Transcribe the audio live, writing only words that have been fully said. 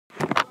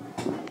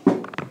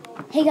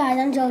Hey guys,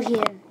 I'm Joe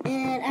here,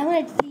 and I'm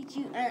going to teach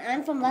you,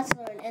 I'm from Let's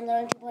Learn and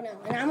Learn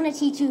 2.0, and I'm going to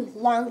teach you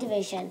long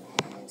division.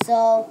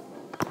 So,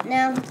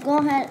 now, let's go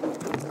ahead and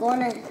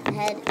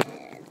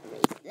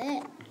erase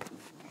it.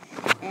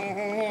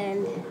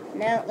 And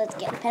now, let's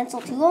get a pencil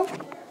tool.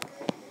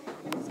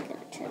 It's going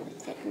to turn the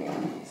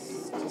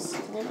thickness just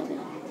a little bit.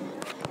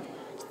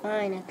 It's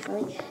fine,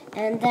 actually.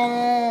 And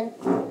then,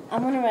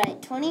 I'm going to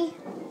write 20,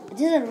 this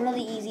is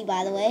really easy,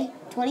 by the way,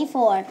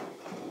 24.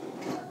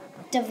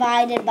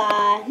 Divided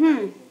by,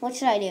 what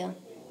should I do?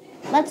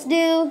 Let's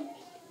do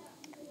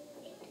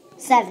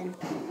 7.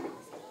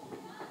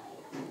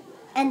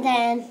 And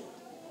then,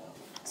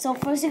 so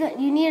first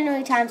you need to know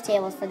your times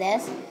tables for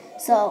this.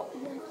 So,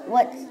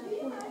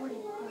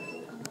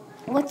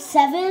 what's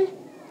 7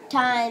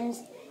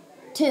 times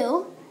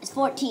 2 is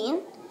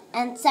 14,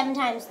 and 7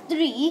 times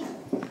 3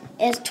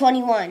 is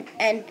 21.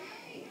 And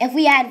if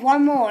we add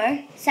one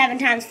more, 7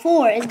 times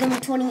 4 is going to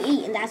be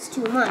 28, and that's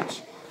too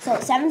much. So,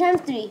 7 times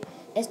 3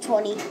 is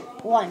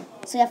 21.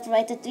 So you have to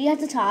write the 3 at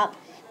the top,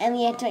 and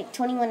we have to write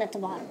 21 at the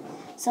bottom.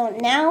 So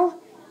now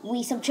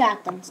we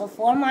subtract them. So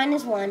 4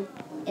 minus 1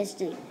 is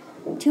 3.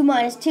 2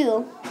 minus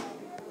 2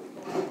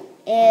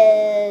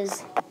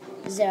 is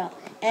 0.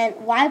 And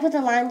why I put the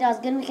line down, I was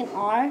going to make an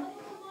R,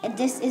 and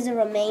this is a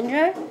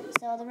remainder.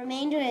 So the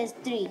remainder is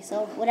 3.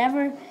 So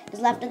whatever is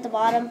left at the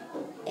bottom,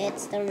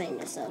 it's the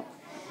remainder. So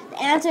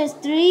the answer is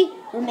 3,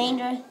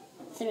 remainder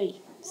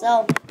 3.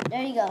 So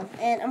there you go.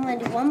 And I'm going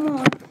to do one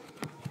more.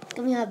 It's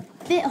going to be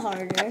a bit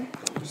harder,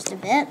 just a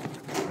bit,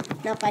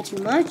 not by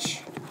too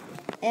much,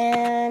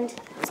 and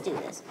let's do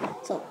this.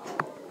 So,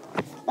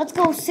 let's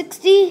go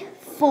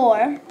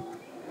 64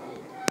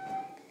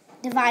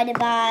 divided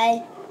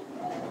by,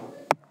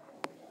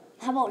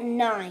 how about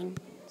 9?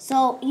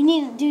 So, you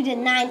need to do the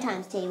 9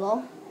 times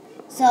table.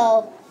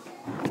 So,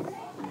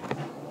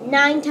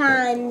 9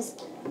 times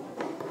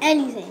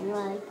anything,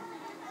 like,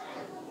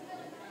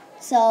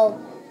 so,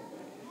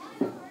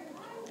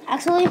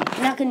 actually,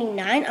 I'm not going to do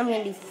 9. I'm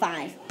going to do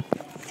 5.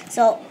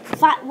 So,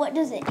 what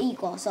does it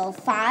equal? So,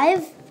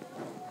 5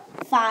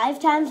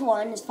 times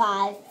 1 is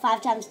 5.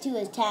 5 times 2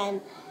 is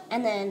 10.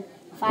 And then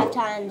 5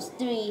 times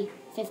 3,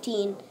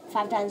 15.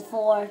 5 times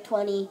 4,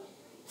 20.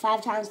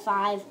 5 times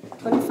 5,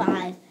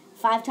 25.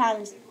 5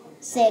 times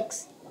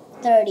 6,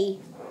 30.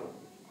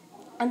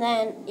 And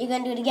then you're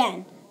going to do it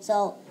again.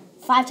 So,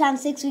 5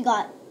 times 6, we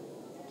got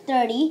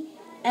 30.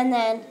 And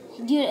then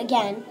do it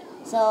again.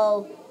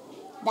 So,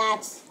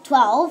 that's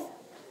 12.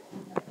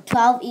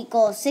 12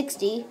 equals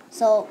 60.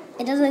 So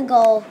it doesn't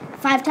go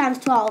 5 times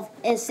 12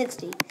 is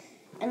 60.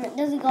 And it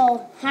doesn't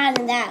go higher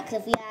than that, because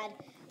if we add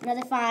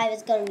another 5,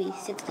 it's going to be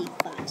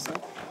 65. So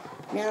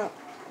now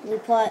we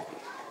put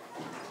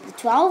the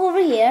 12 over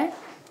here.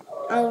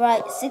 I'll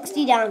write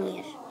 60 down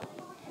here.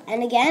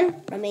 And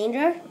again,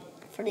 remainder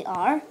for the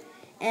R.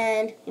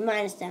 And we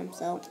minus them.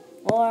 So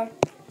 4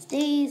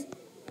 stays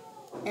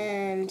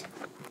and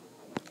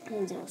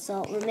 0.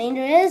 So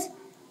remainder is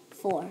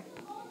 4.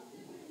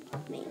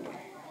 Remainder.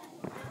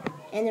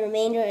 And the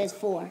remainder is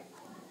 4.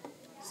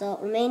 So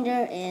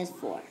remainder is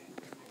 4.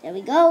 There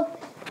we go.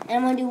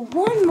 And I'm going to do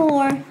one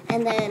more,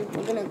 and then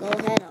we're going to go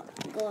ahead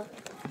and go.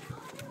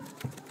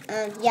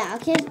 Yeah,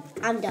 okay,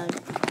 I'm done.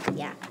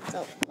 Yeah,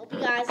 so hope you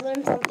guys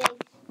learned something,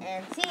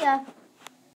 and see ya.